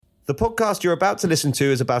The podcast you're about to listen to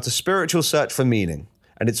is about a spiritual search for meaning,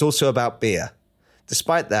 and it's also about beer.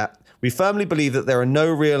 Despite that, we firmly believe that there are no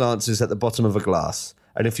real answers at the bottom of a glass,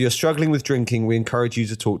 and if you're struggling with drinking, we encourage you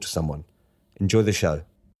to talk to someone. Enjoy the show.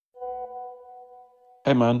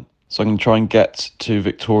 Hey man, so I'm going to try and get to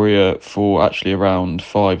Victoria for actually around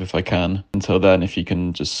 5 if I can. Until then, if you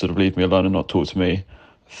can just sort of leave me alone and not talk to me.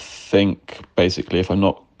 I think basically if I'm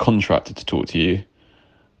not contracted to talk to you,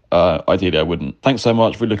 ideally I wouldn't. Thanks so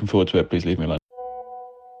much, really looking forward to it. Please leave me alone.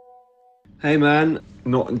 Hey man,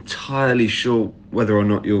 not entirely sure whether or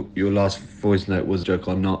not your last voice note was a joke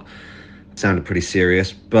or not. It sounded pretty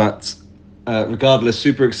serious, but regardless,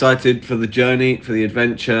 super excited for the journey, for the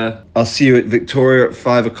adventure. I'll see you at Victoria at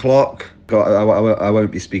 5 o'clock. I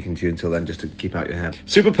won't be speaking to you until then, just to keep out your hair.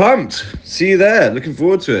 Super pumped. See you there. Looking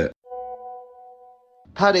forward to it.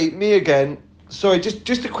 Paddy, me again. Sorry,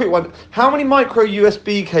 just a quick one. How many micro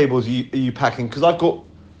USB cables are you packing? Because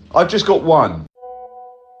I've just got one.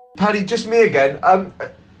 Paddy, just me again. Are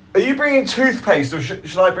you bringing toothpaste or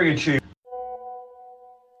should I bring a tube?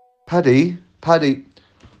 Paddy.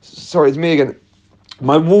 Sorry, it's me again.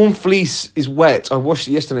 My warm fleece is wet. I washed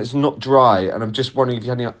it yesterday. It's not dry, and I'm just wondering if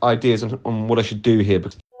you had any ideas on what I should do here.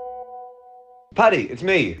 Paddy, it's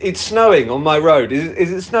me. It's snowing on my road. Is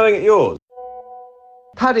it snowing at yours?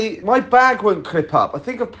 Paddy, my bag won't clip up. I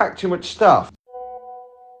think I've packed too much stuff.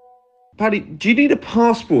 Paddy, do you need a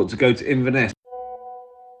passport to go to Inverness?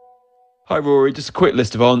 Hi Rory, just a quick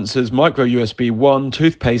list of answers. Micro USB 1,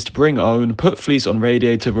 toothpaste, bring own, put fleece on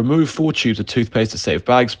radiator, remove 4 tubes of toothpaste to save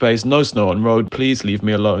bag space, no snow on road, please leave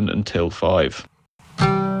me alone until 5.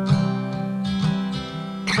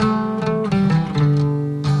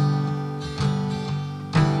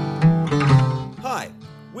 Hi,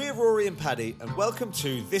 we're Rory and Paddy, and welcome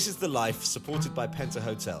to This is the Life, supported by Penta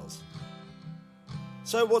Hotels.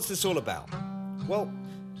 So what's this all about? Well,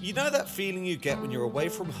 you know that feeling you get when you're away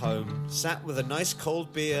from home, sat with a nice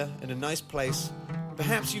cold beer in a nice place?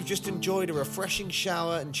 Perhaps you've just enjoyed a refreshing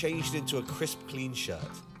shower and changed into a crisp, clean shirt.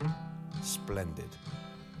 Splendid.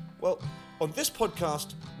 Well, on this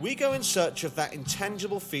podcast, we go in search of that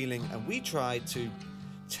intangible feeling and we try to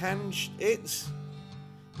tange it.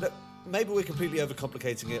 Look, maybe we're completely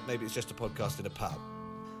overcomplicating it. Maybe it's just a podcast in a pub.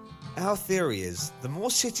 Our theory is the more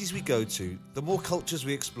cities we go to, the more cultures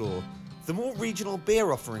we explore, the more regional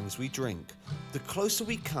beer offerings we drink, the closer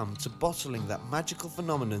we come to bottling that magical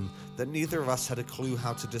phenomenon that neither of us had a clue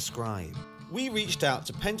how to describe. We reached out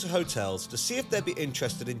to Penta Hotels to see if they'd be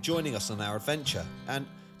interested in joining us on our adventure, and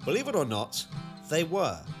believe it or not, they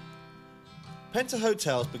were. Penta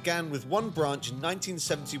Hotels began with one branch in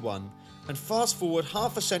 1971, and fast forward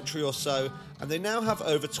half a century or so, and they now have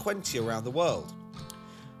over 20 around the world.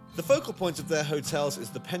 The focal point of their hotels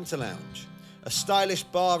is the Penta Lounge, a stylish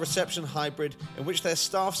bar reception hybrid in which their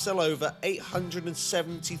staff sell over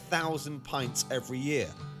 870,000 pints every year.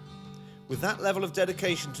 With that level of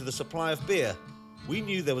dedication to the supply of beer, we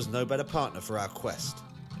knew there was no better partner for our quest.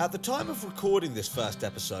 At the time of recording this first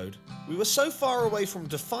episode, we were so far away from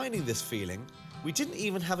defining this feeling, we didn't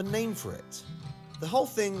even have a name for it. The whole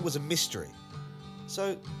thing was a mystery.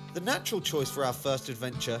 So, the natural choice for our first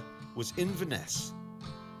adventure was Inverness,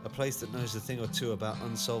 a place that knows a thing or two about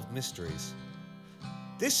unsolved mysteries.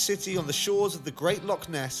 This city on the shores of the Great Loch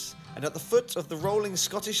Ness and at the foot of the rolling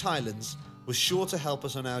Scottish Highlands was sure to help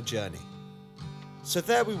us on our journey. So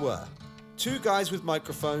there we were, 2 guys with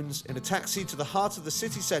microphones in a taxi to the heart of the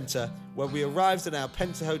city centre where we arrived at our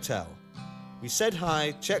Penta Hotel. We said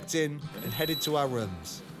hi, checked in and headed to our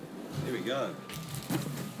rooms. Here we go.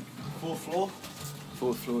 4th floor?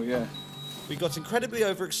 4th floor, yeah. We got incredibly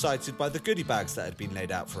overexcited by the goodie bags that had been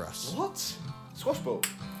laid out for us. What? Squash ball?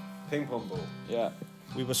 Ping pong ball? Yeah.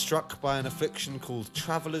 We were struck by an affliction called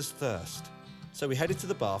traveller's thirst, so we headed to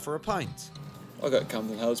the bar for a pint. I'll go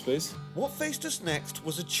Camden House, please. What faced us next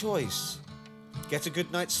was a choice. Get a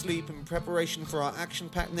good night's sleep in preparation for our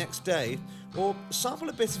action-packed next day, or sample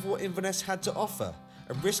a bit of what Inverness had to offer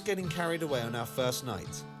and risk getting carried away on our first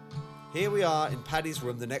night. Here we are in Paddy's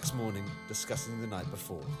room the next morning, discussing the night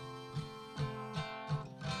before.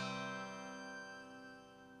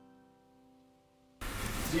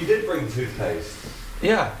 So you did bring toothpaste?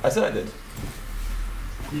 Yeah, I said I did.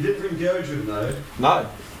 You didn't bring deodorant though? No.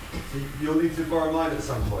 You'll need to borrow mine at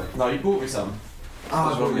some point. No, you bought me some.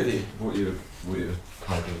 What's wrong with you? Bought you a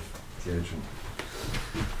pack of deodorant.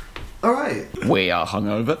 Alright. We are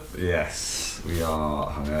hungover. Yes, we are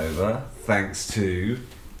hungover, thanks to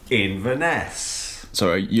Inverness.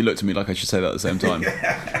 Sorry, you looked at me like I should say that at the same time.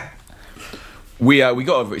 We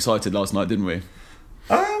got overexcited last night, didn't we?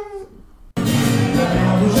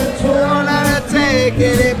 Take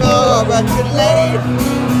anymore, but you're late.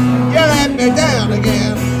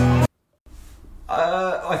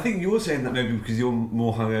 think you're saying that maybe because you're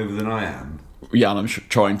more hungover than I am. Yeah, and I'm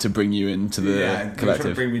trying to bring you into the You're trying to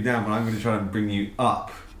collective. bring me down, but I'm going to try and bring you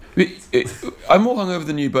up. I'm more hungover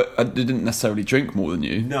than you, but I didn't necessarily drink more than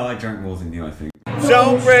you. No, I drank more than you, I think.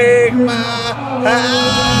 Don't break my heart.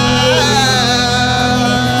 Yeah.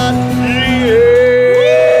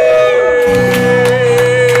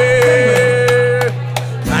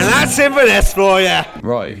 And that's Inverness for you.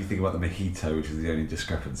 Right. If you think about the mojito, which is the only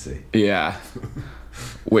discrepancy. Yeah.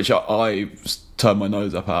 Which I turned my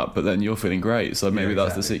nose up at, but then you're feeling great, so maybe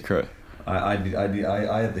that's the secret. I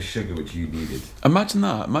had the sugar which you needed. Imagine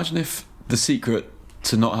that. Imagine if the secret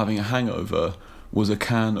to not having a hangover was a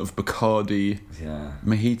can of Bacardi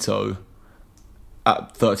mojito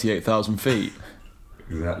at 38,000 feet.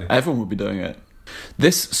 Exactly. Everyone would be doing it.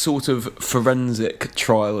 This sort of forensic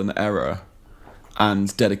trial and error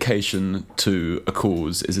and dedication to a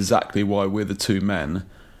cause is exactly why we're the two men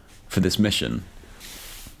for this mission.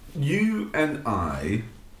 You and I,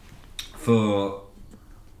 for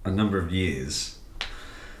a number of years,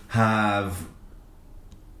 have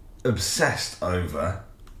obsessed over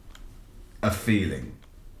a feeling.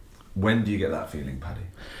 When do you get that feeling, Paddy?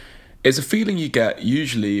 It's a feeling you get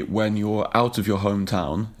usually when you're out of your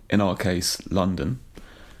hometown, in our case, London,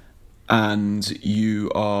 and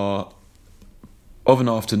you are, of an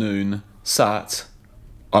afternoon, sat,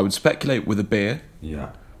 I would speculate, with a beer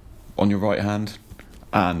on your right hand,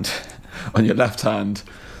 and on your left hand,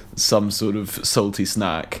 some sort of salty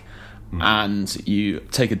snack, and you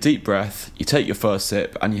take a deep breath, you take your first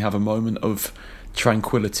sip, and you have a moment of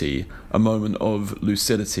tranquility, a moment of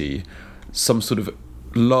lucidity, some sort of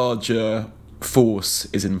larger force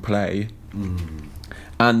is in play.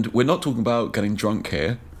 And we're not talking about getting drunk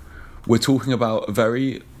here. We're talking about a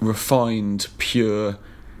very refined, pure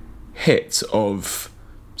hit of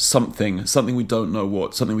something we don't know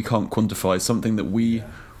what, something we can't quantify, something that we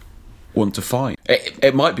want to find.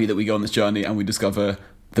 It might be that we go on this journey and we discover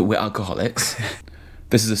that we're alcoholics.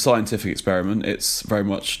 This is a scientific experiment. It's very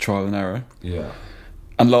much trial and error. Yeah.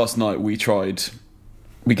 And last night we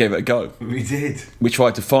gave it a go. We did. We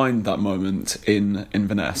tried to find that moment in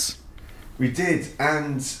Inverness. We did,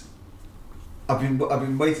 and I've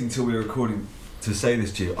been waiting till we were recording to say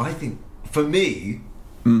this to you. I think for me,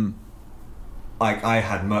 I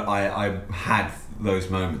had those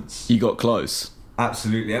moments. You got close.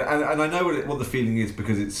 Absolutely, and I know what the feeling is,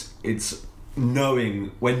 because it's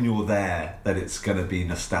knowing when you're there that it's going to be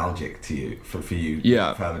nostalgic to you for you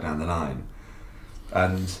further down the line,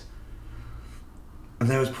 and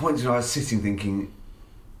there was points where I was sitting thinking,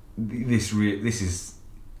 this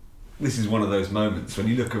is one of those moments when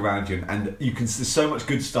you look around you and you can, there's so much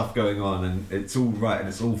good stuff going on and it's all right and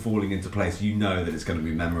it's all falling into place. You know that it's going to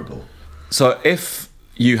be memorable. So if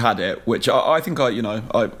you had it, which I think I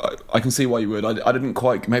can see why you would. I didn't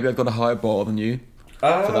quite. Maybe I've got a higher bar than you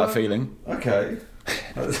for that feeling. Okay.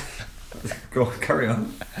 Go on, carry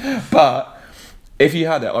on. But if you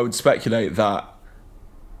had it, I would speculate that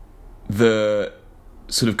the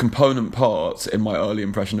sort of component parts in my early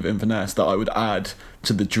impression of Inverness that I would add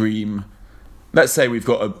to the dream. Let's say we've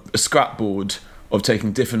got a scrapboard of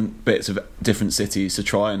taking different bits of different cities to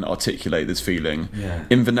try and articulate this feeling. Yeah.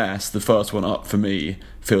 Inverness, the first one up for me,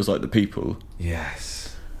 feels like the people.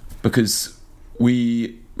 Yes. Because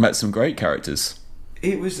we met some great characters.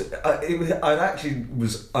 It was. I actually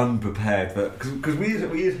was unprepared for, because we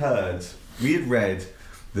had read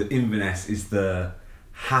that Inverness is the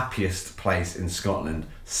happiest place in Scotland,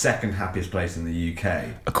 second happiest place in the UK,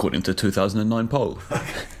 according to 2009 poll.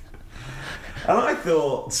 And I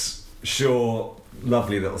thought, sure,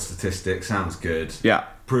 lovely little statistic, sounds good. Yeah.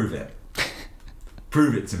 Prove it.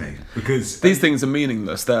 Prove it to me, because these things are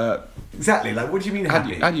meaningless. They're exactly like, what do you mean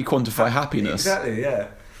happy? How do you quantify happiness? Exactly, yeah.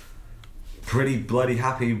 Pretty bloody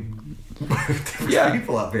happy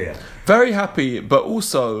people up here. Very happy, but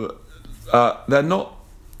also they're not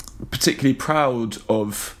particularly proud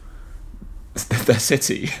of their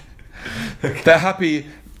city. Okay. They're happy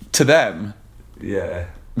to them, Yeah.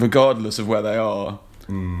 regardless of where they are.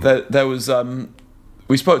 There was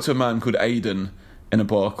we spoke to a man called Aidan in a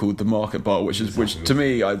bar called the Market Bar, which to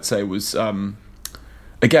me I'd say was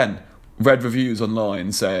again, read reviews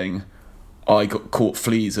online saying I got caught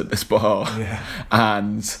fleas at this bar,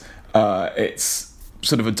 and it's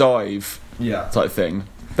sort of a dive type thing.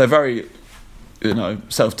 They're very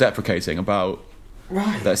self-deprecating about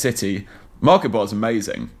their city. Market Bar's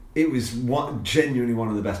amazing. It was genuinely one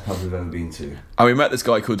of the best pubs we've ever been to. And we met this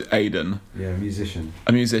guy called Aidan. Yeah, a musician.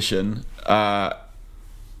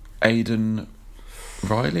 Aidan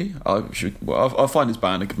Riley. I'll find his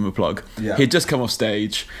band and give him a plug. Yeah. He'd just come off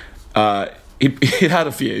stage. He'd had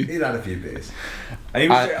a few. He'd had a few beers. And he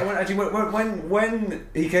was, when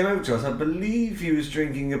he came over to us, I believe he was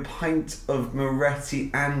drinking a pint of Moretti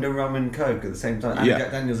and a rum and coke at the same time, and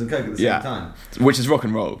Jack Daniels and coke at the same time. Which is rock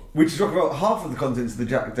and roll. Half of the contents of the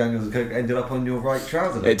Jack Daniels and coke ended up on your right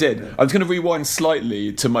trouser. It did. I was going to rewind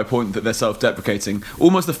slightly to my point that they're self-deprecating.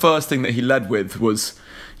 Almost the first thing that he led with was,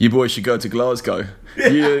 "You boys should go to Glasgow.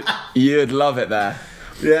 You'd love it there."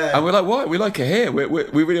 Yeah. And we're like, "What? We like it here. We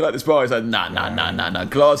really like this bar." He's like, nah.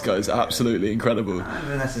 Glasgow is absolutely incredible.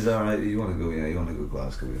 Inverness is alright. You want to go to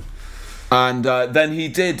Glasgow. Yeah. And then he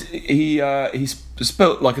did. He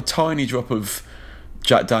spilt like a tiny drop of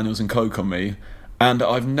Jack Daniels and coke on me, and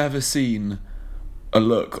I've never seen a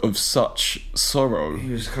look of such sorrow.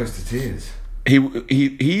 He was close to tears.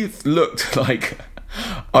 He looked like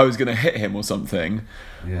I was going to hit him or something.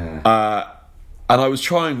 Yeah. And I was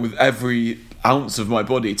trying with every ounce of my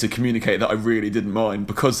body to communicate that I really didn't mind,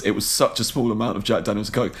 because it was such a small amount of Jack Daniels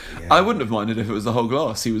and coke. Yeah. I wouldn't have minded if it was the whole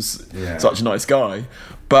glass. He was such a nice guy,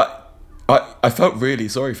 but I felt really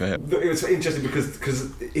sorry for him. It was interesting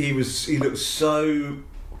because he looked so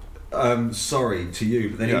sorry to you,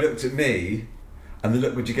 but then he looked at me, and the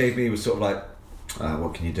look which he gave me was sort of like,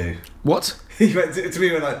 "What can you do?" What? He went to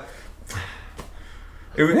me and like,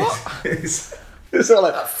 what? It was sort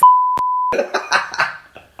of like.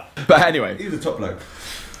 But anyway, he was a top bloke.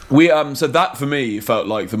 We so that for me felt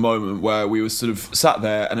like the moment where we were sort of sat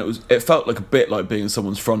there, and it felt like a bit like being in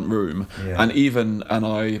someone's front room. Yeah. And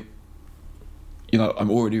I,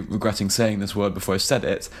 I'm already regretting saying this word before I said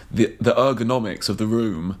it. The ergonomics of the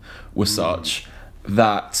room were such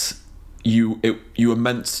that you were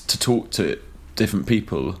meant to talk to different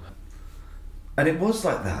people. And it was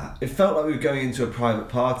like that. It felt like we were going into a private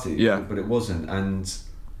party, but it wasn't. And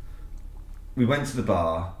we went to the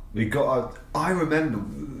bar. We got out. I remember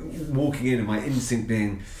walking in and my instinct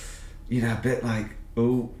being, a bit like,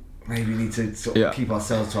 oh, maybe we need to sort of keep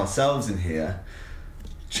ourselves to ourselves in here.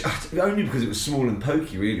 Only because it was small and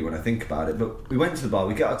pokey, really, when I think about it. But we went to the bar.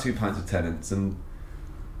 We got our 2 pints of Tennent's, and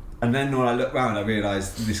then when I looked round, I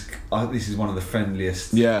realised this is one of the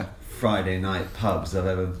friendliest Friday night pubs I've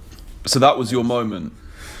ever. So that was your moment.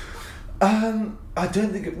 I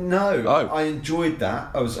don't think. No, oh. I enjoyed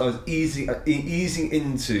that. I was easing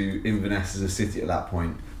into Inverness as a city at that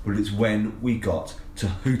point, but it's when we got to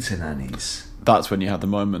Hootenannies. That's when you had the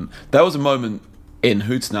moment. There was a moment in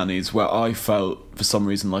Hootenannies where I felt, for some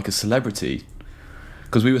reason, like a celebrity,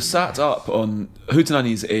 because we were sat up on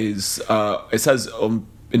Hootenannies. It says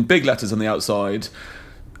in big letters on the outside,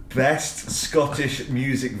 "Best Scottish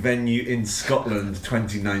music venue in Scotland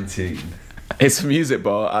 2019." It's a music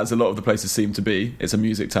bar, as a lot of the places seem to be. It's a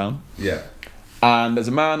music town. Yeah. And there's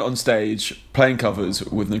a man on stage playing covers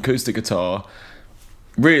with an acoustic guitar.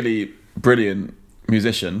 Really brilliant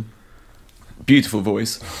musician. Beautiful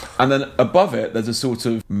voice. And then above it, there's a sort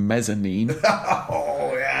of mezzanine.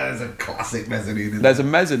 Oh, yeah, there's a classic mezzanine. There's a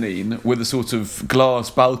mezzanine with a sort of glass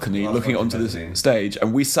balcony looking onto the stage.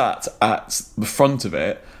 And we sat at the front of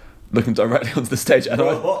it, looking directly onto the stage, and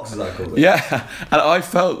box, as I call it. Yeah, and I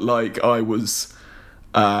felt like I was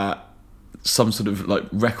some sort of like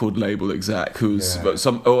record label exec who's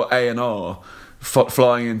or A&R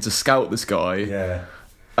flying in to scout this guy. Yeah.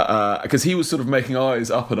 Because he was sort of making eyes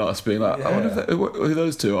up at us, being like, "I wonder who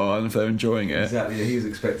those two are and if they're enjoying it." Exactly. Yeah, he was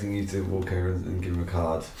expecting you to walk over and give him a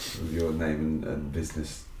card with your name and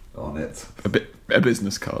business on it. A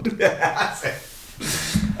business card. Yeah, that's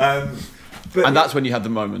it. And that's when you had the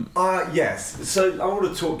moment. Yes. So I want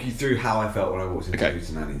to talk you through how I felt when I walked into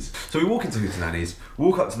Hootenannies. So we walk into Hootenannies,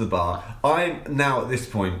 walk up to the bar. I'm now at this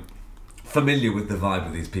point familiar with the vibe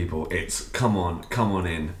of these people. It's come on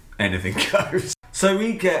in, anything goes. So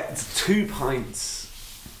we get 2 pints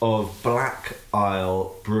of Black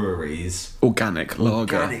Isle Breweries Organic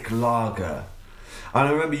lager. And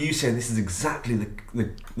I remember you saying this is exactly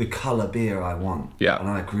the colour beer I want. Yeah. And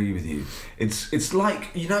I agree with you. It's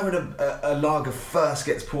like, when a lager first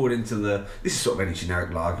gets poured into this is sort of any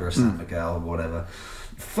generic lager, a San Miguel or whatever.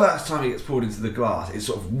 First time it gets poured into the glass, it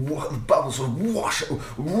sort of the bubbles sort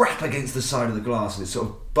of wrap against the side of the glass, and it sort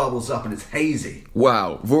of bubbles up, and it's hazy.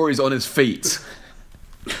 Wow, Rory's on his feet.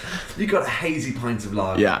 You got a hazy pint of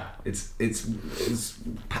lager. Yeah. It's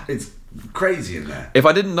crazy in there. If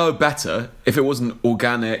I didn't know better, if it wasn't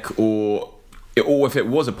organic or if it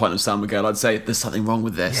was a pint of San Miguel, I'd say there's something wrong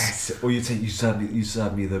with this. Yes. Or you'd say you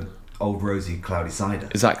served me the old rosy cloudy cider.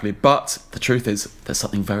 Exactly. But the truth is, there's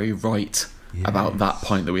something very right about that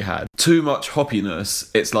pint that we had. Too much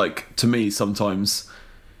hoppiness. It's like, to me, sometimes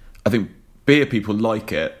I think beer people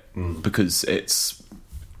like it because it's,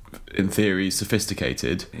 in theory,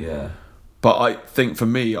 sophisticated. Yeah. But I think for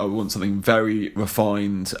me, I want something very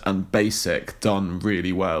refined and basic done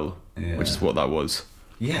really well, which is what that was.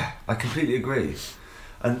 Yeah, I completely agree.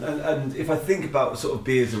 And if I think about sort of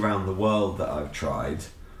beers around the world that I've tried,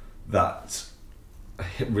 that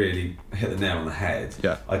really hit the nail on the head.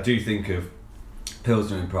 Yeah. I do think of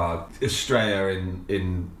Pilsner in Prague, Estrella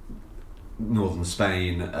in northern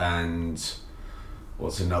Spain, and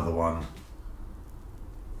what's another one?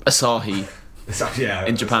 Asahi. Yeah,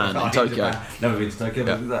 in Japan, in Tokyo. Never been to Tokyo,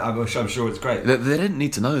 but I'm sure it's great. They didn't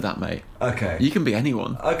need to know that, mate. Okay. You can be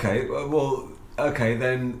anyone. Okay, well, okay,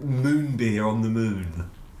 then moon beer on the moon.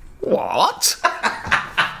 What?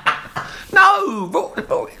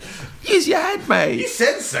 No! Use your head, mate. You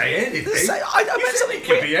said say anything. I meant something. It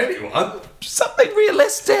could be anyone. Something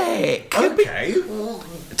realistic. Okay.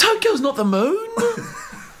 Tokyo's not the moon.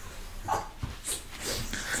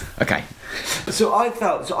 Okay. So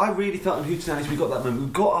I really felt in Hootenannies we got that moment.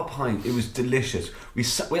 We got our pint. It was delicious. You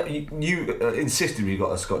insisted we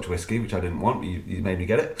got a Scotch whiskey, which I didn't want. You made me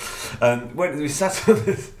get it. When we sat on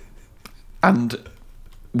this, and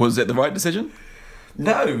was it the right decision?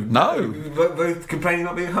 No. We were both complaining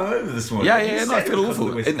about being hungover this morning. Yeah. No, I feel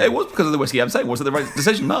awful. It was because of the whiskey. I'm saying, was it the right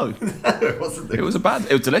decision? No. No, it wasn't. It was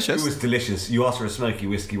delicious. It was delicious. You asked for a smoky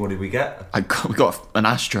whiskey. What did we get? We got an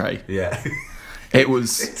ashtray. Yeah. It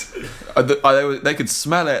was. They could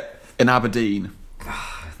smell it in Aberdeen.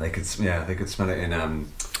 They could smell it in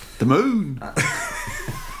the moon.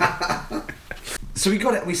 So we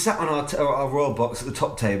got it. We sat on our royal box at the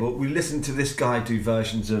top table. We listened to this guy do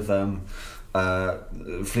versions of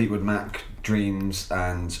Fleetwood Mac, Dreams,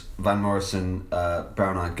 and Van Morrison,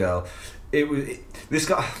 Brown Eyed Girl. This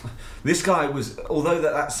guy was, although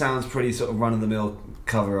that sounds pretty sort of run of the mill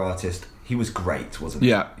cover artist. He was great, wasn't he?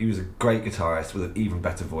 Yeah. He was a great guitarist with an even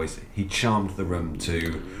better voice. He charmed the room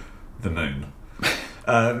to the moon.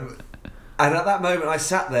 And at that moment, I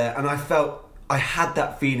sat there and I felt I had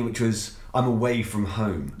that feeling, which was I'm away from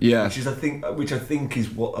home. Yeah. Which I think is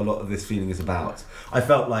what a lot of this feeling is about. I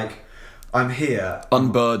felt like I'm here,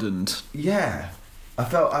 unburdened. Yeah. I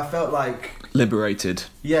felt like liberated.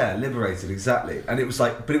 Yeah, liberated, exactly. And it was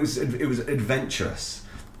like, but it was adventurous.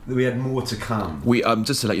 We had more to come. We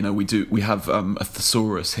just to let you know, we have a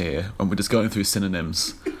thesaurus here, and we're just going through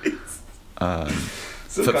synonyms. So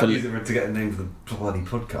can't use it to get a name for the bloody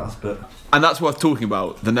podcast, and that's worth talking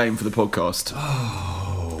about, the name for the podcast.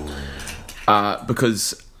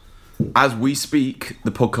 Because as we speak,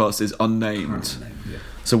 the podcast is unnamed. Yeah.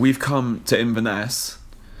 So we've come to Inverness,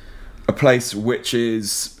 a place which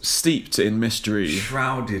is steeped in mystery,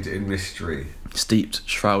 shrouded in mystery.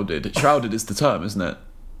 Shrouded. Shrouded is the term, isn't it?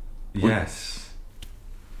 Yes.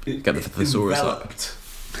 Get the thesaurus up.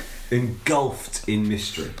 Engulfed in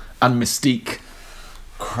mystery. And mystique.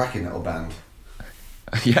 Cracking little band.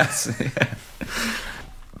 Yes.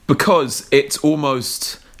 Because it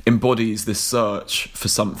almost embodies this search for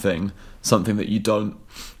something that you don't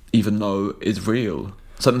even know is real.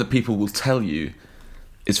 Something that people will tell you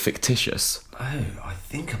is fictitious. Oh, I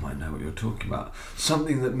think I might know what you're talking about.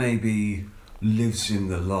 Something that maybe lives in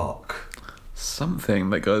the Loch. Something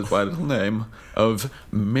that goes by the little name of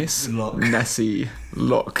Miss Nessie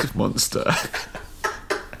Loch Monster.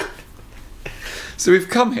 So we've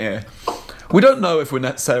come here. We don't know if we're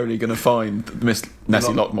necessarily going to find Miss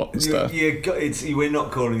Nessie Loch Monster. We're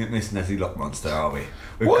not calling it Miss Nessie Loch Monster, are we?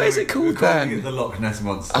 What is it called then? We're calling it the Loch Ness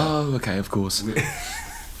Monster. Oh, okay, of course.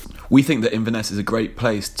 We think that Inverness is a great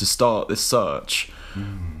place to start this search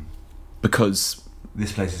because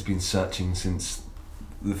this place has been searching since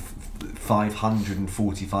the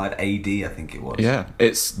 545 AD, I think it was. Yeah,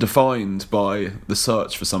 it's defined by the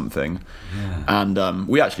search for something. Yeah. And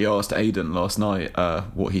we actually asked Aidan last night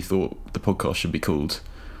what he thought the podcast should be called,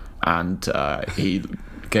 and he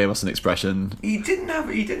gave us an expression. He didn't have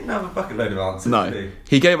a bucket load of answers. No, did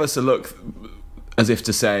he gave us a look as if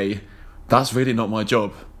to say, "That's really not my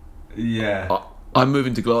job." Yeah. I'm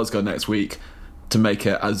moving to Glasgow next week to make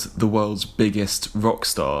it as the world's biggest rock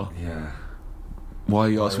star. Yeah. Why are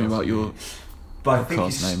you asking me about your But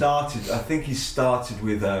podcast I think he started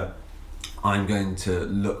with I'm going to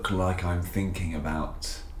look like I'm thinking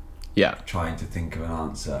about trying to think of an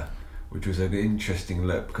answer, which was an interesting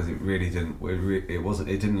look because it really didn't.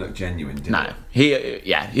 It didn't look genuine, did it? No, he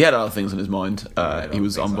had other things on his mind. He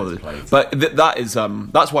was unbothered. But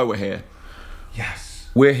that's why we're here. Yes,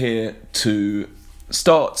 we're here to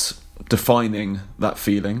start defining that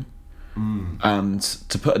feeling and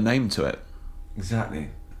to put a name to it. Exactly.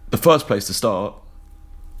 The first place to start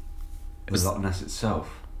is Loch Ness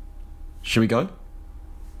itself. Should we go?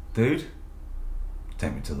 Dude,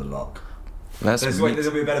 take me to the Loch. There's going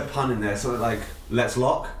to be a better pun in there, something like "Let's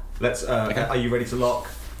Lock." Let's. Okay. Are you ready to lock?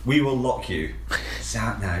 We will lock you.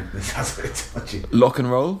 Sound now. That's what it's touching. Lock and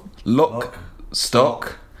roll. Lock,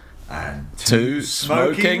 stock, and 2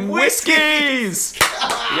 smoking whiskies.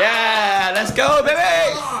 Yeah, let's go, baby.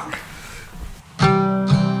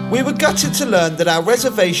 We were gutted to learn that our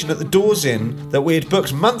reservation at the Doors Inn that we had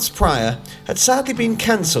booked months prior had sadly been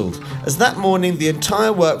cancelled, as that morning the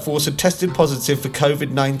entire workforce had tested positive for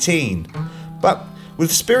COVID-19. But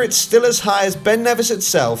with spirits still as high as Ben Nevis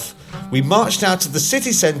itself, we marched out of the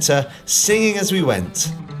city centre singing as we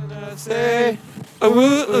went. Say,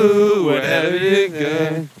 ooh, wherever you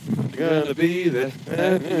go, gonna be there.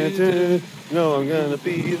 No, I'm gonna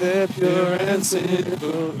be there, pure and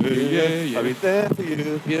simple. Yeah. I'll be there for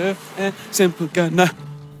you, yeah, and simple gonna.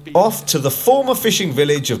 Off to the former fishing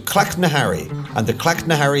village of Clacknaharry and the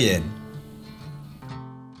Clacknaharry Inn.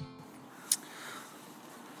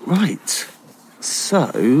 Right,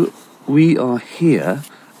 so we are here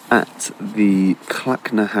at the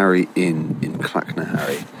Clacknaharry Inn in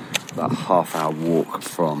Clacknaharry, about a half-hour walk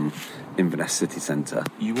from Inverness city centre.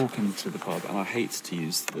 You walk into the pub, and I hate to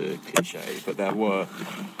use the cliche, but there were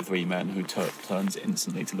 3 men who turned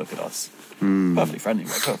instantly to look at us. Perfectly friendly,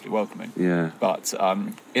 perfectly welcoming. Yeah. But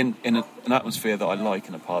in an atmosphere that I like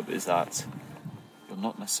in a pub is that you're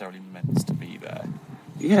not necessarily meant to be there.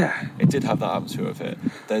 Yeah. It did have that atmosphere of it.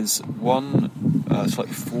 There's one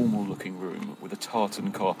slightly formal-looking room with a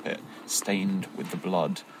tartan carpet stained with the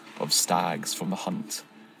blood of stags from the hunt.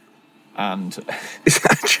 And Is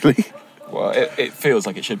it actually? well, it feels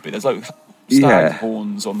like it should be. There's like stag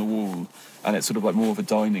horns on the wall, and it's sort of like more of a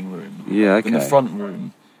dining room. Yeah, okay. And the front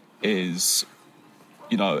room is,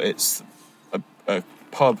 it's a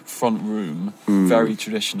pub front room, very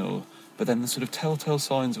traditional, but then the sort of telltale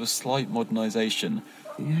signs of a slight modernisation.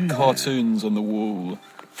 Yeah. Cartoons on the wall,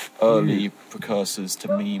 early precursors to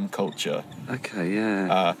meme culture. Okay,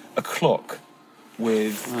 yeah. A clock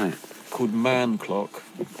with Right. called man clock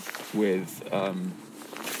with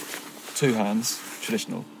 2 hands,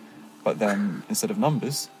 traditional, but then instead of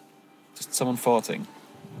numbers, just someone farting,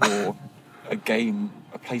 or a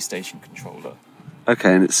PlayStation controller.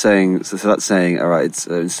 Okay, and it's saying, so that's saying, all right, it's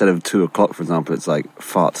instead of 2 o'clock, for example, it's like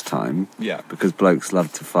fart time. Yeah. Because blokes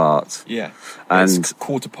love to fart. Yeah. And it's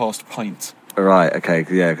 1:15 pint. All right, okay,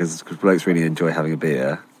 yeah, because blokes really enjoy having a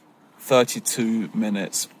beer. 32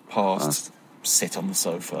 minutes past sit on the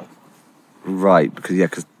sofa. Right,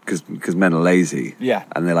 because men are lazy. Yeah.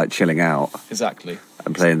 And they're like chilling out Exactly.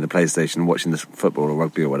 and playing the PlayStation and watching the football or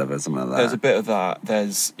rugby or whatever, something like that. There's a bit of that.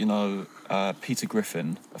 There's, Peter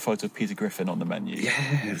Griffin, a photo of Peter Griffin on the menu. Yeah,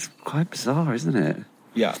 it's quite bizarre, isn't it?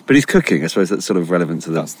 Yeah. But he's cooking, I suppose that's sort of relevant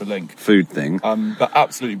to That's the link. food thing. But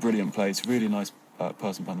absolutely brilliant place. Really nice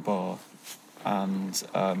person behind the bar. And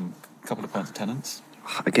a couple of pints of Tennent's.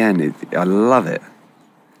 Again, I love it.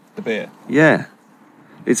 The beer. Yeah.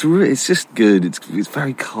 It's just good. It's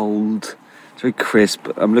very cold. It's very crisp.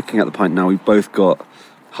 I'm looking at the pint now. We've both got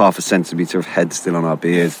half a centimetre of head still on our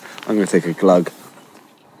beers. I'm going to take a glug.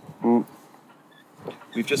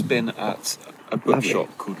 We've just been at a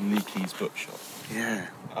bookshop called Leakey's Bookshop. Yeah.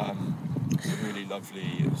 It's a really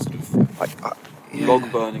lovely sort of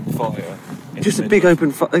log burning fire. Just a big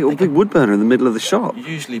open big wood burner in the middle of the shop. You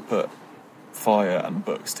usually put fire and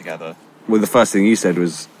books together. Well, the first thing you said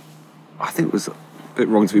was, I think it was a bit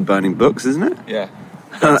wrong to be burning books, isn't it? Yeah.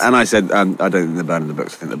 And I said, I don't think they're burning the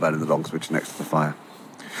books, I think they're burning the logs which are next to the fire.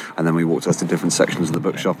 And then we walked us to different sections of the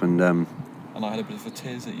bookshop and... and I had a bit of a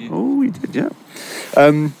tears at you. Oh, we did, yeah.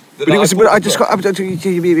 But it was... But I just got...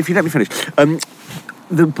 If you let me finish.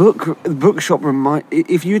 The bookshop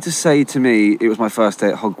if you were to say to me it was my first day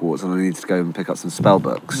at Hogwarts and I needed to go and pick up some spell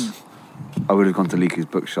books, I would have gone to Leakey's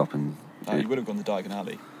Bookshop and... No, you would have gone to Diagon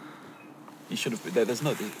Alley. You should have... There's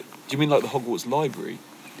no... Do you mean like the Hogwarts library?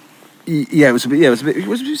 Yeah, it was a bit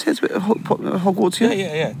Hogwarts,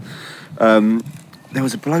 Yeah. There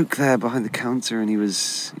was a bloke there behind the counter and he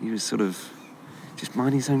was sort of just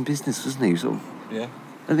minding his own business, wasn't he? Yeah.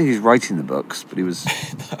 I don't think he was writing the books, but he was... I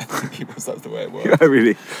think he was, that's the way it worked. Oh,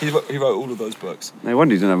 really? He wrote all of those books. No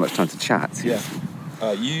wonder he didn't have much time to chat. Yeah.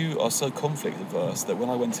 You are so conflict averse that when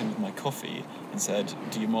I went in with my coffee and said,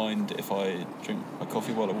 do you mind if I drink my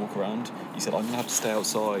coffee while I walk around? You said, I'm going to have to stay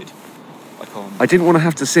outside. I can't... I didn't want to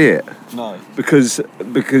have to see it. No. Because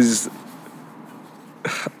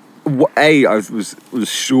I was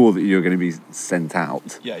sure that you were going to be sent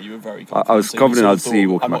out. Yeah, you were very confident. I was confident I'd see you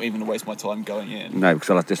walking I'm back. not even going to waste my time going in. No, because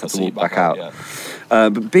I'll just have to walk back out. Yeah.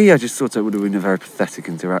 But B, I just thought it would have been a very pathetic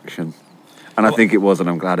interaction. And I think it was, and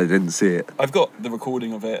I'm glad I didn't see it. I've got the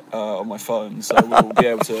recording of it on my phone, so we'll be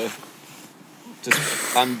able to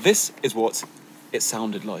just... And this is what it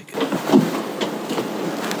sounded like.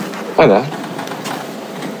 Hi there.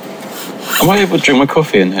 Am I able to drink my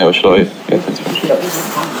coffee in here, or should I? Yeah,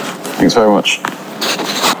 thanks very much.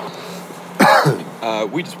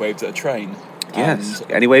 We just waved at a train. Yes.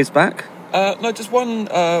 Any waves back? No, just one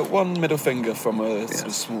middle finger from a sort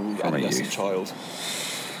of small adolescent child.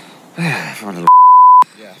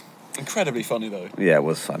 Yeah. Incredibly funny though. Yeah, it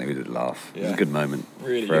was funny. We did laugh. It was a good moment.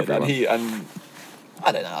 Really for good. everyone. And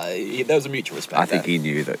I don't know. There was a mutual respect. I think he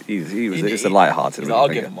knew that he was. It's a light-hearted. I'll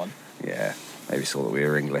give him one. Yeah. Maybe saw that we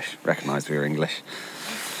were English. Recognised we were English.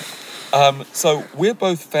 So we're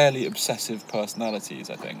both fairly obsessive personalities,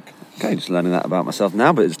 I think. Okay, just learning that about myself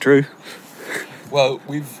now, but it's true. Well,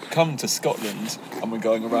 we've come to Scotland and we're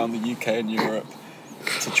going around the UK and Europe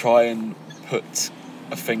to try and put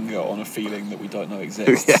a finger on a feeling that we don't know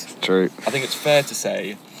exists. Yeah, true. I think it's fair to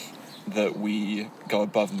say that we go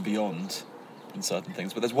above and beyond in certain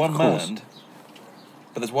things. But there's one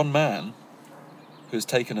man who's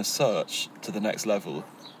taken a search to the next level.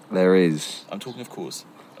 There is. I'm talking, of course,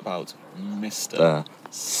 about Mr.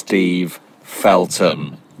 Steve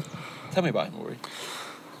Feltham. Tell me about him, Rory.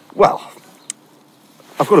 Well,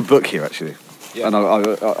 I've got a book here actually, Yeah. and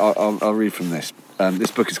I'll read from this.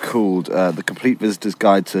 This book is called The Complete Visitor's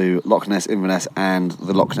Guide to Loch Ness, Inverness and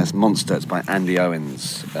the Loch Ness Monster. It's by Andy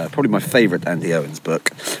Owens, probably my favourite Andy Owens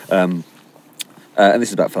book. And this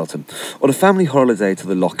is about Feltham. On a family holiday to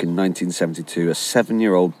the Loch in 1972, a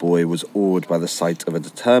 7-year-old boy was awed by the sight of a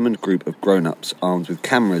determined group of grown-ups armed with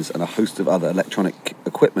cameras and a host of other electronic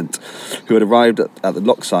equipment who had arrived at the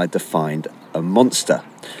lochside to find a monster.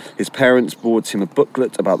 His parents brought him a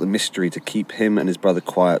booklet about the mystery to keep him and his brother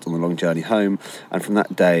quiet on the long journey home, and from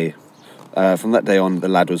that day on, the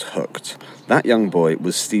lad was hooked. That young boy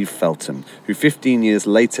was Steve Feltham, who 15 years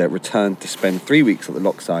later returned to spend 3 weeks at the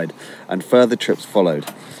lochside, and further trips followed.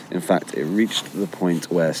 In fact, it reached the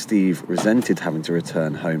point where Steve resented having to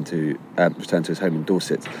return to his home in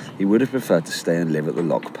Dorset. He would have preferred to stay and live at the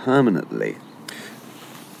loch permanently.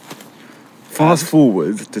 Fast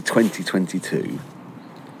forward to 2022.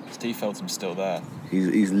 Steve Feltham's still there.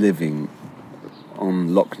 He's living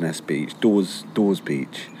on Loch Ness Beach, Dawes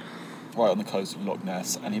Beach. Right on the coast of Loch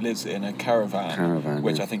Ness, and he lives in a caravan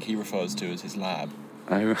which yeah. I think he refers to as his lab.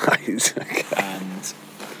 Oh, right. Okay. And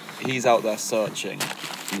he's out there searching.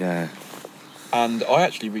 Yeah. And I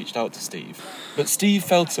actually reached out to Steve. But Steve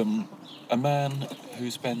Feltham, a man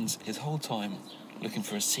who spends his whole time looking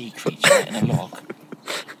for a sea creature in a loch,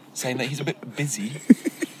 saying that he's a bit busy.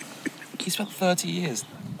 He spent 30 years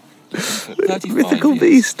looking for 35 mythical years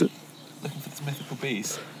beast. looking for this mythical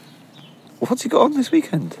beast. What's he got on this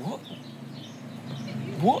weekend?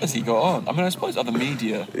 What has he got on? I mean, I suppose other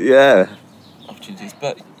media Yeah. opportunities,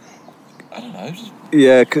 but I don't know.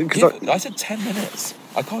 Yeah, because I said 10 minutes.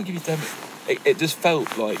 I can't give you 10 minutes. It just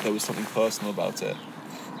felt like there was something personal about it.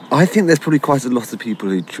 I think there's probably quite a lot of people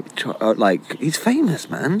who he's famous,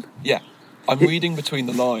 man. Yeah. I'm reading between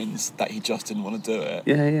the lines that he just didn't want to do it.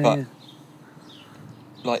 Yeah. But,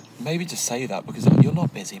 like, maybe just say that because you're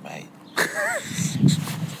not busy, mate.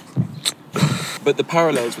 But the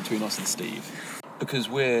parallels between us and Steve, because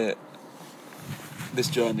this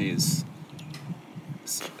journey is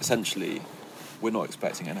essentially, we're not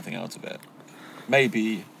expecting anything out of it.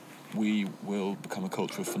 Maybe we will become a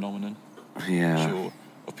cultural phenomenon. Yeah. Sure,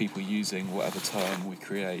 of people using whatever term we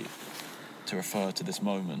create to refer to this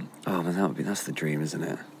moment. Oh, man, that's the dream, isn't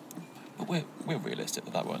it? But we're realistic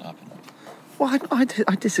that won't happen. Well,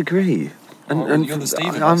 I disagree. And you're the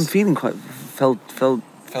Steve of I'm us. feeling quite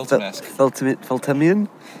Feltham-esque. Felthamian?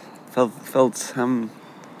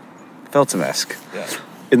 Feltham-esque. Yeah.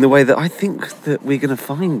 In the way that I think that we're going to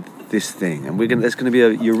find this thing, and there's going to be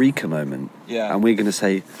a eureka moment. Yeah. And we're going to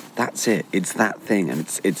say, that's it. It's that thing, and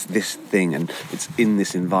it's this thing, and it's in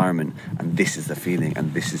this environment, and this is the feeling,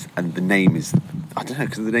 and the name is, I don't know,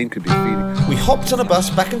 because the name could be a feeling. We hopped on a bus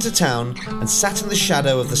back into town and sat in the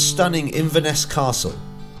shadow of the stunning Inverness castle.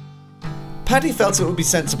 Paddy felt it would be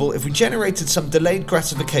sensible if we generated some delayed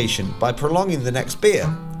gratification by prolonging the next beer.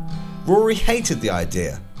 Rory hated the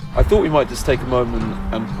idea. I thought we might just take a moment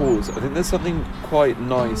and pause. I think there's something quite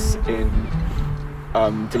nice in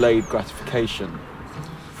delayed gratification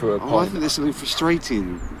for a pint. Oh, I think there's something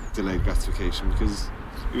frustrating delayed gratification because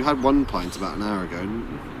we had one pint about an hour ago,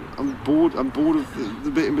 and I'm bored of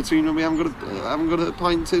the bit in between when we haven't got a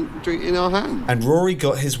pint to drink in our hand. And Rory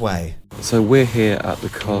got his way. So we're here at the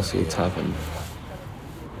Castle Tavern.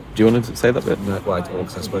 Do you want to say that bit? No, well, I don't,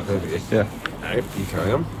 because I spoke over you. Yeah. No, you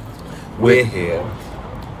carry on. We're here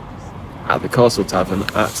at the Castle Tavern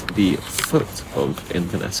at the foot of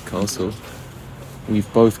Inverness Castle.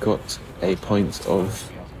 We've both got a pint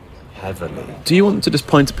of heavily. Do you want to just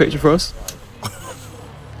paint a picture for us?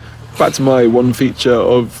 back to my one feature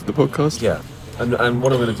of the podcast. Yeah. And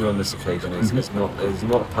what I'm going to do on this occasion is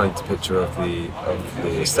not paint a picture of the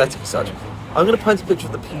aesthetic as such. I'm going to paint a picture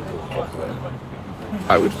of the people.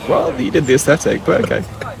 You did the aesthetic, but okay.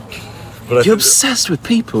 You're obsessed with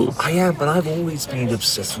people. I am, but I've always been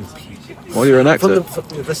obsessed with people. Well, you're an actor.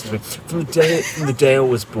 From the day I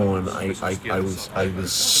was born, I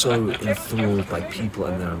was so enthralled by people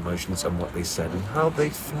and their emotions and what they said and how they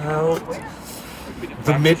felt.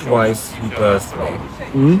 The midwife who birthed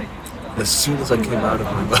me, as soon as I came out of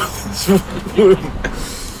my mother's womb,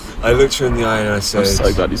 I looked her in the eye and I said... I'm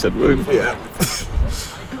so glad you said womb. Yeah.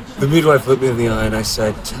 The midwife looked me in the eye and I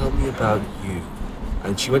said, "Tell me about you."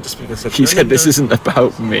 And she went to speak and said... He said, "This isn't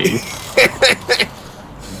about me.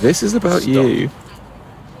 This is about you."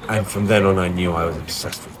 And from then on I knew I was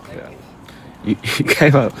obsessed with people. You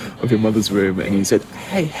came out of your mother's room and you said,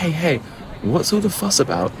 hey, what's all the fuss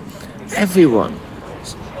about? Everyone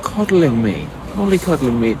coddling me,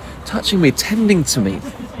 mollycoddling me, touching me, tending to me.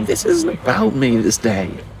 This isn't about me this day.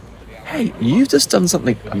 Hey, you've just done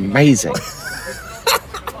something amazing.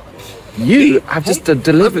 You have just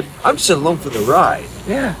delivered... I'm just along for the ride.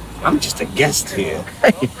 Yeah. I'm just a guest here.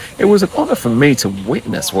 Hey, it was an honour for me to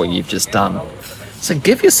witness what you've just done. So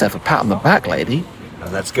give yourself a pat on the back, lady.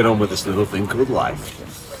 And let's get on with this little thing called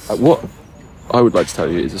life. What I would like to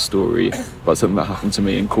tell you is a story about something that happened to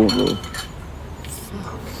me in Cornwall.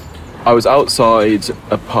 I was outside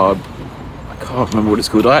a pub. I can't remember what it's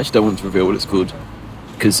called. I actually don't want to reveal what it's called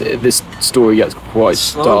because this story gets quite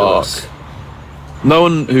dark. No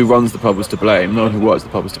one who runs the pub was to blame. No one who works the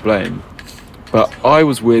pub was to blame. But I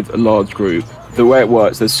was with a large group. The way it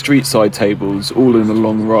works, there's street side tables all in a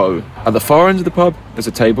long row. At the far end of the pub, there's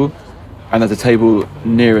a table, and there's a table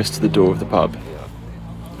nearest to the door of the pub.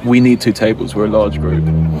 We need 2 tables, we're a large group.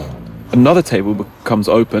 Another table becomes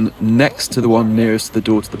open next to the one nearest to the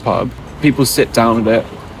door to the pub. People sit down at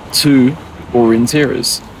it, 2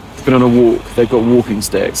 orienteers. They've been on a walk, they've got walking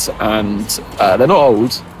sticks, and they're not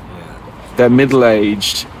old, they're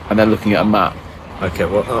middle-aged, and they're looking at a map. Okay,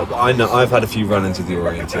 well, I know I've had a few run-ins with the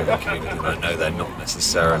orienteering community, and I know they're not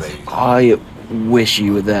necessarily... I wish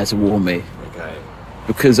you were there to warn me. Okay.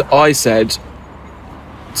 Because I said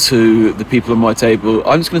to the people on my table,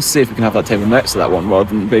 I'm just going to see if we can have that table next to that one rather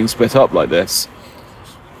than being split up like this.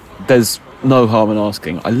 There's no harm in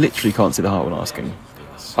asking. I literally can't see the harm in asking.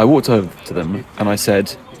 I walked over to them and I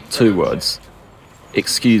said 2 words.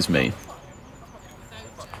 "Excuse me."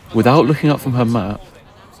 Without looking up from her map,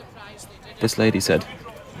 this lady said,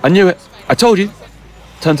 "I knew it. I told you."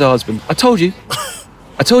 Turned to her husband. "I told you.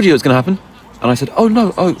 I told you it was going to happen." And I said, "Oh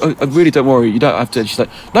no, really don't worry. You don't have to." She's like,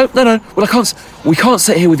 No. Well, we can't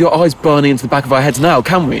sit here with your eyes burning into the back of our heads now,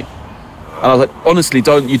 can we? And I was like, "Honestly,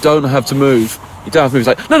 you don't have to move. You don't have to move."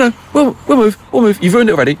 He's like, No, we'll move. You've ruined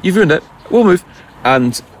it already. You've ruined it. We'll move."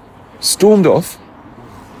 And stormed off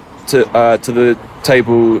to the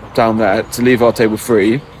table down there to leave our table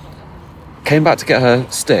free. Came back to get her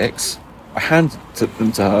sticks. I handed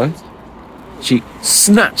them to her. She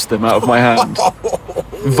snatched them out of my hand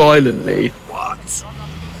violently. What?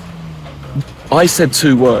 I said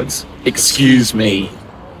 2 words. "Excuse me."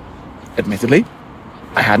 Admittedly,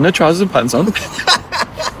 I had no trousers and pants on.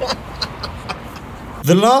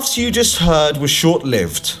 The laughs you just heard were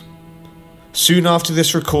short-lived. Soon after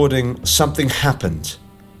this recording, something happened.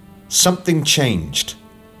 Something changed.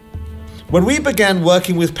 When we began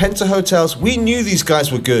working with Penta Hotels, we knew these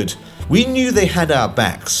guys were good. We knew they had our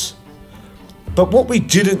backs. But what we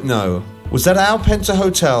didn't know was that our Penta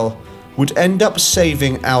Hotel would end up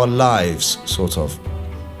saving our lives, sort of.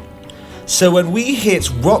 So when we hit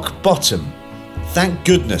rock bottom, thank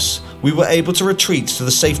goodness we were able to retreat to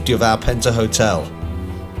the safety of our Penta Hotel.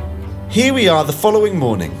 Here we are the following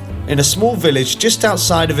morning, in a small village just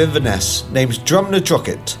outside of Inverness named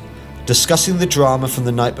Drumnadrochit, discussing the drama from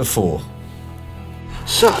the night before.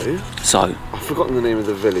 So, I've forgotten the name of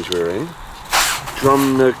the village we're in.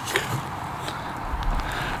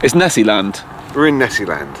 It's Nessieland. We're in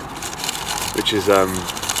Nessieland, which is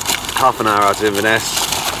half an hour out of Inverness,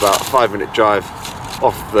 about a 5-minute drive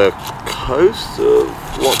off the coast of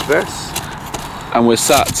Loch. And we're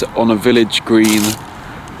sat on a village green.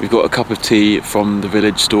 We've got a cup of tea from the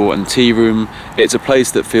village store and tea room. It's a place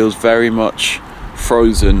that feels very much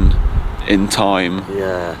frozen in time.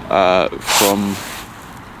 Yeah. From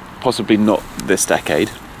possibly not this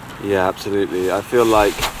decade. Yeah, absolutely. I feel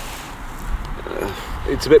like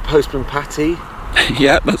it's a bit Postman Patty.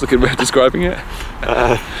 Yeah, that's a good way of describing it.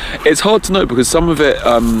 It's hard to know because some of it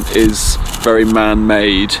is very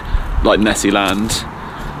man-made, like Nessieland,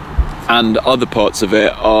 and other parts of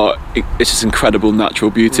it it's just incredible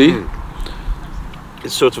natural beauty.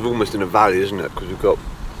 it's sort of almost in a valley, isn't it? Because we've got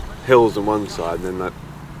hills on one side and then like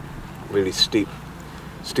really steep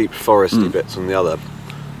foresty bits on the other.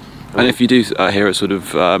 And if you do hear a sort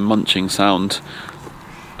of munching sound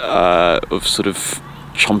of sort of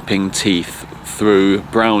chomping teeth through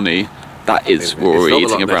brownie, that is Rory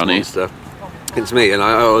eating a brownie. It's me, and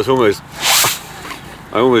I almost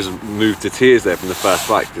moved to tears there from the first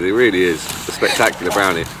bite because it really is a spectacular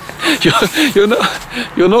brownie.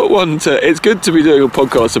 You're not one to. It's good to be doing a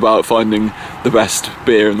podcast about finding the best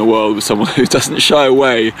beer in the world with someone who doesn't shy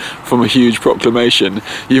away from a huge proclamation.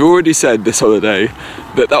 You've already said this holiday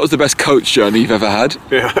that was the best coach journey you've ever had.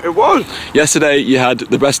 Yeah, it was. Yesterday you had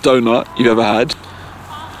the best donut you've ever had.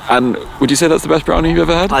 And would you say that's the best brownie you've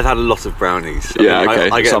ever had? I've had a lot of brownies.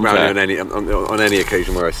 I get a brownie on any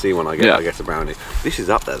occasion where I see one. I get a brownie. This is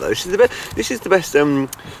up there though. This is the best.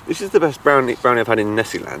 This is the best brownie I've had in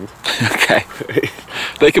Nessieland. Okay.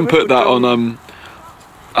 They can put that on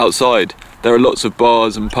outside. There are lots of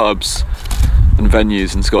bars and pubs and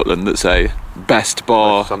venues in Scotland that say best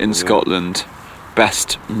bar in Scotland,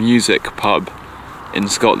 best music pub in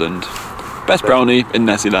Scotland, best brownie in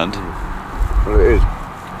Nessieland. Well, it is.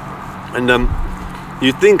 And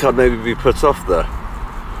you'd think I'd maybe be put off the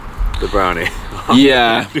brownie.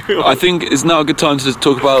 Yeah, I think it's now a good time to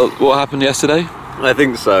talk about what happened yesterday. I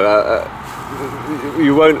think so.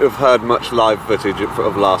 You won't have heard much live footage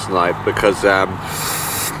of last night because a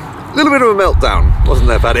little bit of a meltdown, wasn't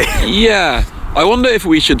there, Paddy? Yeah, I wonder if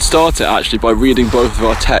we should start it actually by reading both of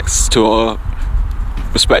our texts to our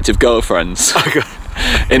respective girlfriends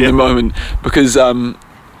in the moment, because to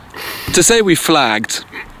say we flagged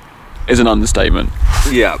is an understatement.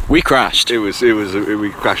 Yeah, we crashed. We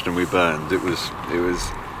crashed and we burned. It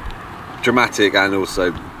was dramatic and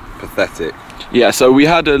also pathetic. Yeah, so we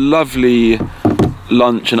had a lovely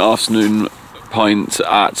lunch and afternoon pint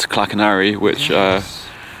at Clackanarry, which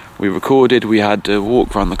we recorded. We had a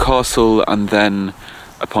walk around the castle and then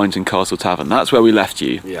a pint in Castle Tavern. That's where we left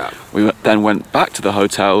you. Yeah. We then went back to the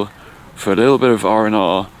hotel for a little bit of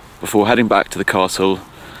R&R before heading back to the castle.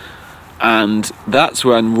 And that's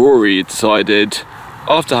when Rory decided,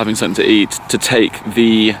 after having something to eat, to take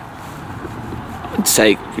the, I'd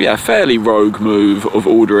say, fairly rogue move of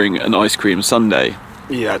ordering an ice cream sundae.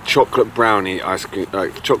 Yeah, chocolate brownie ice cream,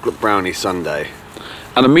 chocolate brownie sundae.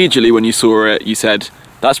 And immediately when you saw it, you said,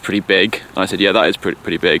 "That's pretty big." And I said, "Yeah, that is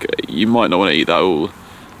pretty big. You might not want to eat that all."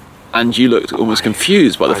 And you looked almost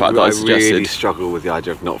confused by the fact that I suggested. I really struggle with the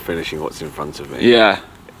idea of not finishing what's in front of me. Yeah.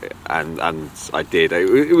 And I did.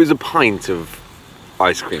 It was a pint of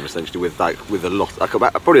ice cream essentially with a lot,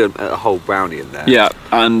 probably a whole brownie in there. Yeah,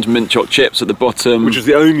 and mint choc chips at the bottom, which was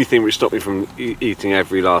the only thing which stopped me from eating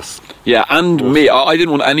every last. Yeah, and me, I didn't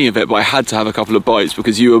want any of it, but I had to have a couple of bites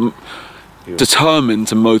because you were determined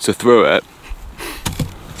to motor through it.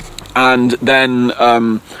 And then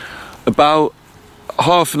about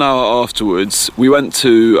half an hour afterwards, we went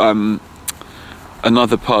to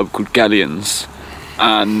another pub called Gellion's.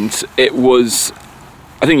 And it was,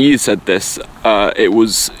 I think you said this, it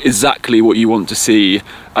was exactly what you want to see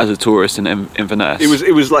as a tourist in Inverness.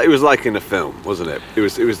 It was like in a film, wasn't it? It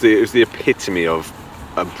was the epitome of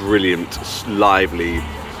a brilliant, lively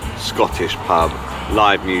Scottish pub,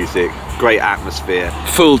 live music, great atmosphere,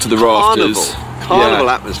 full to the rafters, carnival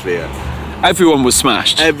atmosphere. Everyone was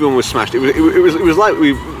smashed. It was like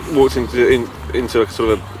we walked into a sort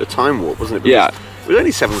of a time warp, wasn't it? Because it was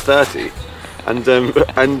only 7:30. And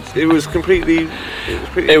it was completely.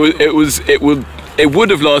 It would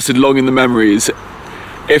have lasted long in the memories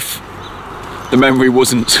if the memory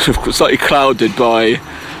wasn't sort of slightly clouded by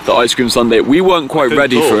the ice cream sundae. We weren't quite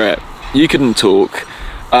ready for it. You couldn't talk.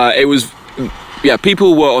 It was,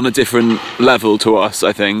 people were on a different level to us,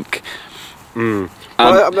 I think. Well,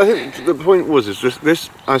 I think the point was this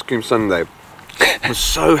ice cream sundae was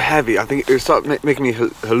so heavy. I think it started making me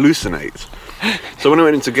hallucinate. So when I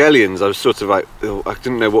went into Gellion's, I was sort of like, I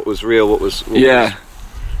didn't know what was real, what was.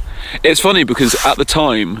 It's funny because at the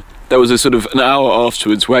time there was a sort of an hour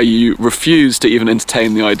afterwards where you refused to even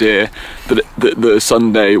entertain the idea that the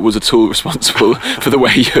sundae was at all responsible for the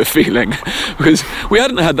way you were feeling, because we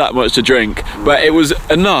hadn't had that much to drink, but it was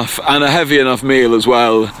enough, and a heavy enough meal as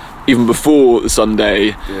well, even before the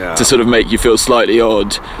sundae, to sort of make you feel slightly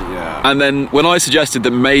odd. And then when I suggested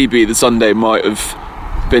that maybe the sundae might have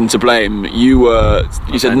been to blame, you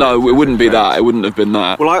said no, it wouldn't be that. It wouldn't have been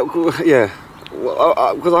that.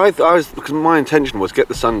 Because my intention was get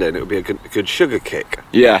the sundae and it would be a good sugar kick.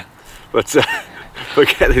 Yeah. But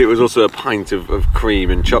forget that it was also a pint of cream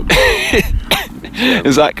and chocolate.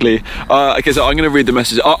 Exactly. Okay, so I'm going to read the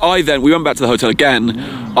message. We went back to the hotel again.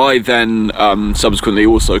 I then subsequently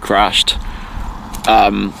also crashed.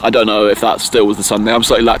 I don't know if that still was the Sunday. I'm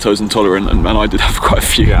slightly lactose intolerant, and I did have quite a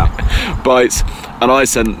few bites. And I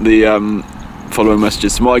sent the following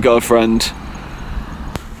messages to my girlfriend.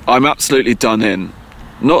 I'm absolutely done in.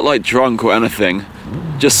 Not like drunk or anything,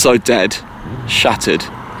 just so dead, shattered.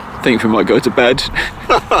 Think we might go to bed.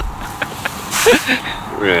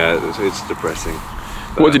 Yeah, it's depressing.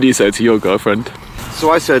 What did you say to your girlfriend?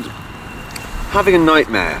 So I said, having a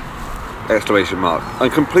nightmare, exclamation mark.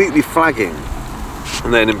 I'm completely flagging.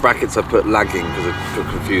 And then in brackets I put lagging because I got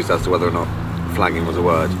confused as to whether or not flagging was a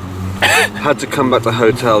word. Had to come back to the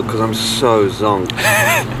hotel because I'm so zonked.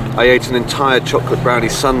 I ate an entire chocolate brownie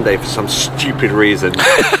sundae for some stupid reason.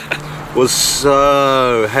 Was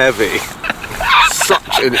so heavy.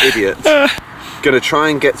 Such an idiot. Gonna try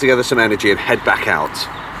and get together some energy and head back out.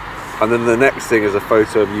 And then the next thing is a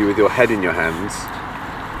photo of you with your head in your hands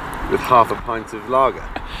with half a pint of lager.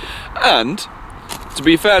 And, to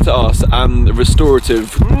be fair to us and the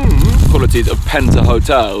restorative qualities of Penta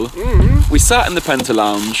Hotel, we sat in the Penta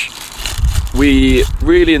Lounge, we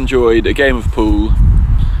really enjoyed a game of pool,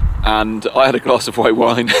 and I had a glass of white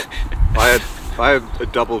wine. I had a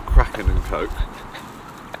double Kraken and Coke.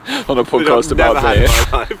 On a podcast about beer.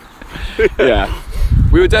 Yeah.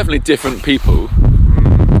 We were definitely different people.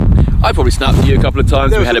 I probably snapped at you a couple of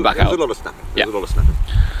times. We headed back out. There was a lot of snapping. There was a lot of snapping.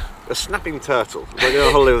 A snapping turtle. We're going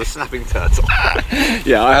on holiday with a snapping turtle.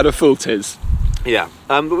 Yeah, I had a full tiz. Yeah.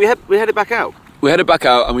 But we headed back out. We headed back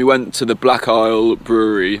out and we went to the Black Isle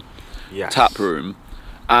Brewery tap room,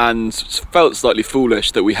 and felt slightly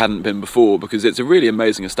foolish that we hadn't been before because it's a really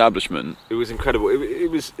amazing establishment. It was incredible. It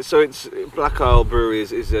was so. It's Black Isle Brewery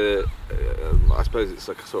is a I suppose it's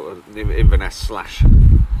like a sort of Inverness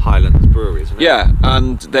 / Highlands brewery, isn't it? Yeah,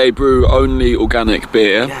 and they brew only organic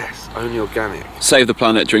beer. Yes, only organic. Save the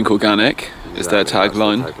planet, drink organic is their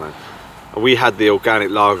tagline. And we had the organic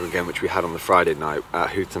lager again, which we had on the Friday night at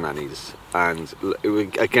Hootenanny's, and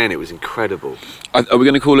it was incredible. Are we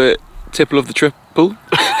going to call it Tipple of the Triple?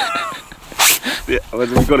 Yeah,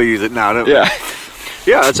 we've got to use it now, don't we? Yeah.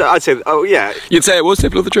 Yeah, I'd say. Oh, yeah. You'd say it was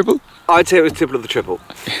Tipple of the Triple? I'd say it was Tipple of the Triple.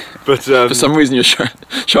 But for some reason you're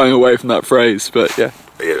shying away from that phrase, but yeah.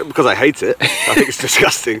 Because I hate it. I think it's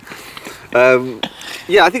disgusting.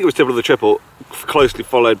 Yeah, I think it was Tipple of the Triple, closely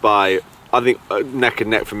followed by, I think, neck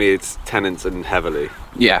and neck for me, it's Tennent's and Heavily.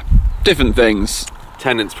 Yeah, different things.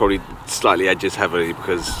 Tennent's probably slightly edges Heavily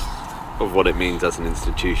because of what it means as an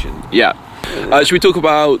institution. Yeah. Should we talk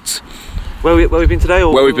about where we've been today?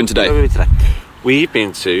 Where we've been today? We've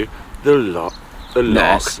been to the Loch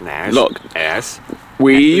Ness.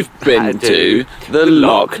 We've been to the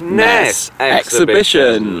Loch Ness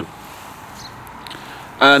exhibition.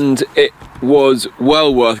 And it was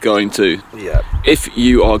well worth going to. Yeah. If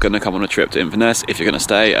you are going to come on a trip to Inverness, if you're going to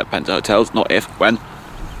stay at Penta Hotels, not if, when,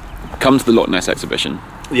 come to the Loch Ness exhibition.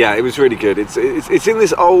 Yeah, it was really good. It's in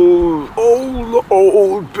this old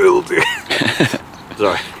building.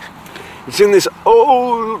 Sorry. It's in this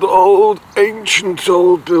ancient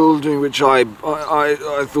building, which I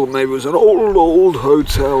thought maybe was an old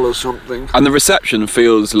hotel or something. And the reception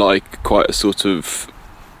feels like quite a sort of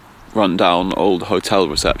run-down old hotel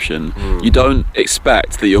reception. You don't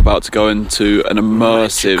expect that you're about to go into an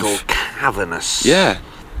immersive... Magical, cavernous... Yeah.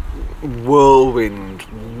 Whirlwind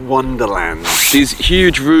wonderland. These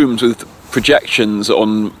huge rooms with projections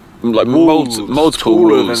on... like multiple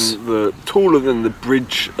walls, taller than the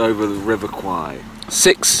bridge over the River Kwai.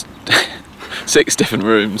 Six different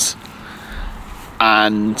rooms,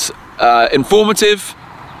 and informative,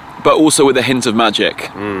 but also with a hint of magic.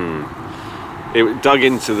 It dug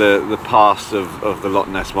into the past of the Loch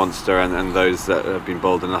Ness monster and those that have been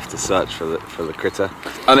bold enough to search for the critter.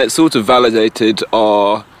 And it sort of validated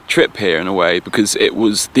our trip here in a way, because it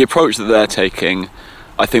was the approach that they're taking.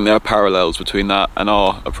 I think there are parallels between that and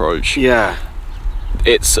our approach. Yeah.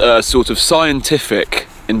 It's a sort of scientific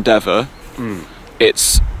endeavour.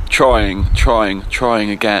 It's trying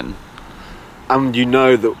again. And you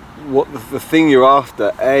know that what the thing you're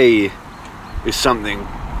after, A, is something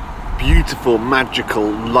beautiful,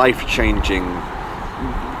 magical, life-changing,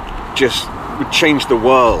 just would change the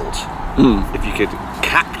world if you could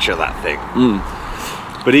capture that thing.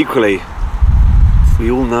 But equally,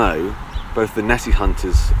 we all know, both the Nessie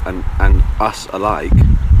hunters and us alike,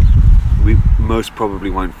 we most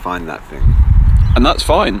probably won't find that thing. And that's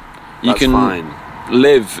fine. You can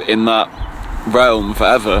live in that realm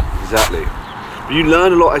forever. Exactly. But you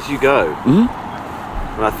learn a lot as you go.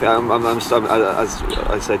 And I think as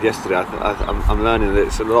I said yesterday, I'm learning that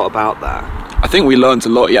it's a lot about that. I think we learned a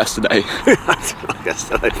lot yesterday.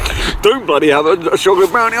 Don't bloody have a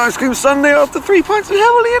chocolate brownie ice cream sundae after 3 pints of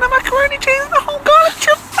Heavily and a macaroni cheese and a whole garlic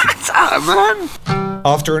chip. that, man?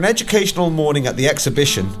 After an educational morning at the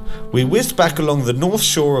exhibition, we whizzed back along the north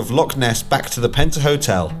shore of Loch Ness back to the Penta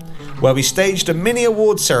Hotel, where we staged a mini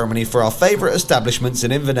award ceremony for our favourite establishments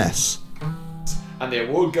in Inverness. And the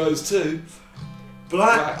award goes to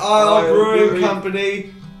Black Isle Brewing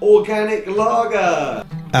Company Organic Lager.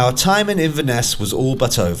 Our time in Inverness was all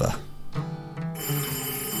but over.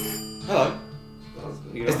 Hello.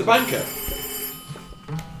 It's the banker.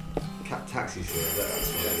 Taxi's here. That's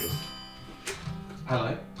what it is.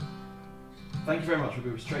 Hello. Thank you very much.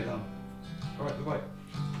 We'll be straight down. Alright, goodbye.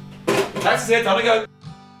 Taxi's here, time to go.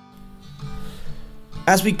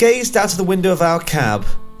 As we gazed out of the window of our cab,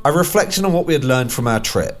 I reflected on what we had learned from our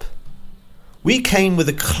trip. We came with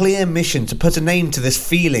a clear mission to put a name to this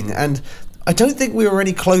feeling, and I don't think we were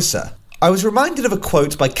any closer. I was reminded of a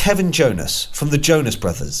quote by Kevin Jonas from the Jonas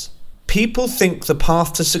Brothers. People think the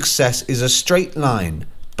path to success is a straight line,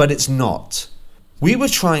 but it's not. We were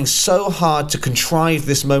trying so hard to contrive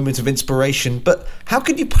this moment of inspiration, but how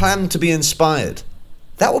could you plan to be inspired?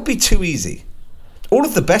 That would be too easy. All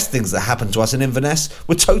of the best things that happened to us in Inverness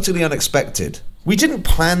were totally unexpected. We didn't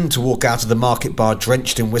plan to walk out of the market bar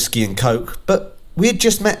drenched in whiskey and coke, but we had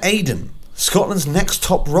just met Aidan, Scotland's next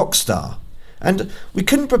top rock star. And we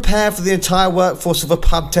couldn't prepare for the entire workforce of a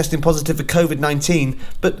pub testing positive for COVID-19,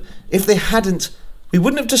 but if they hadn't, we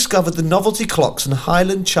wouldn't have discovered the novelty clocks and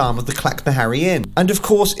Highland charm of the Clacknaharry Inn. And of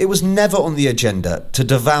course, it was never on the agenda to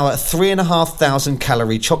devour a 3,500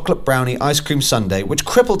 calorie chocolate brownie ice cream sundae, which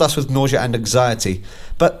crippled us with nausea and anxiety,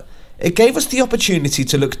 but it gave us the opportunity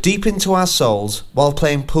to look deep into our souls while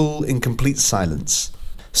playing pool in complete silence.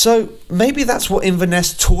 So maybe that's what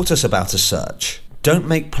Inverness taught us about a search. Don't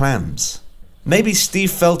make plans. Maybe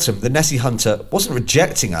Steve Feltham, the Nessie hunter, wasn't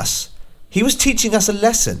rejecting us. He was teaching us a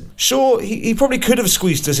lesson. Sure, he probably could have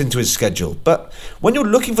squeezed us into his schedule, but when you're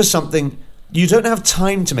looking for something, you don't have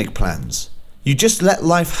time to make plans. You just let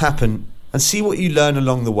life happen and see what you learn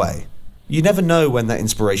along the way. You never know when that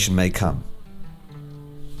inspiration may come.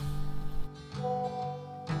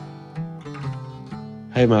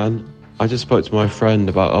 Hey man, I just spoke to my friend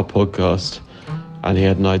about our podcast and he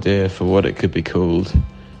had an idea for what it could be called.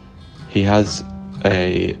 He has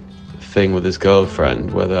a thing with his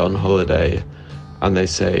girlfriend where they're on holiday and they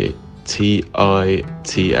say TITL.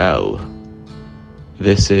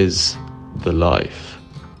 This is the life.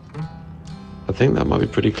 I think that might be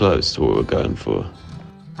pretty close to what we're going for.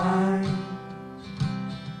 I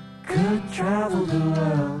could travel the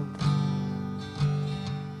world,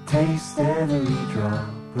 taste every drop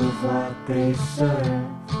of what they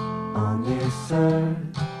serve on this earth.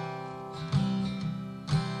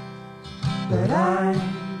 But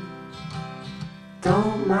I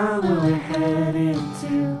don't mind where we're heading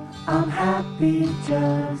to. I'm happy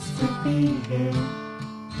just to be here,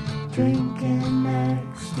 drinking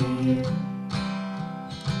next to you.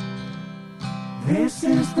 This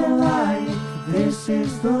is the life, this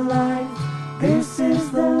is the life, this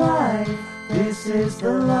is the life, this is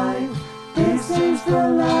the life, this is the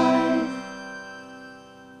life.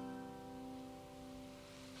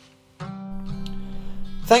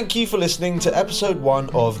 Thank you for listening to episode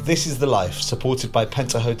 1 of This is the Life, supported by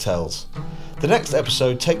Penta Hotels. The next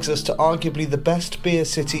episode takes us to arguably the best beer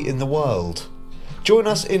city in the world. Join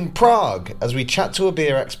us in Prague as we chat to a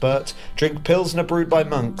beer expert, drink Pilsner brewed by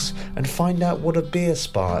monks, and find out what a beer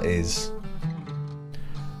spa is.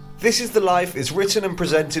 This is the Life is written and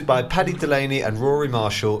presented by Paddy Delaney and Rory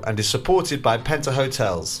Marshall and is supported by Penta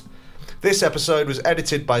Hotels. This episode was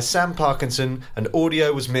edited by Sam Parkinson and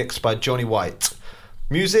audio was mixed by Johnny White.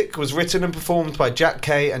 Music was written and performed by Jack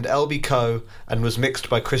Kay and LB Coe and was mixed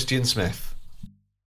by Christian Smith.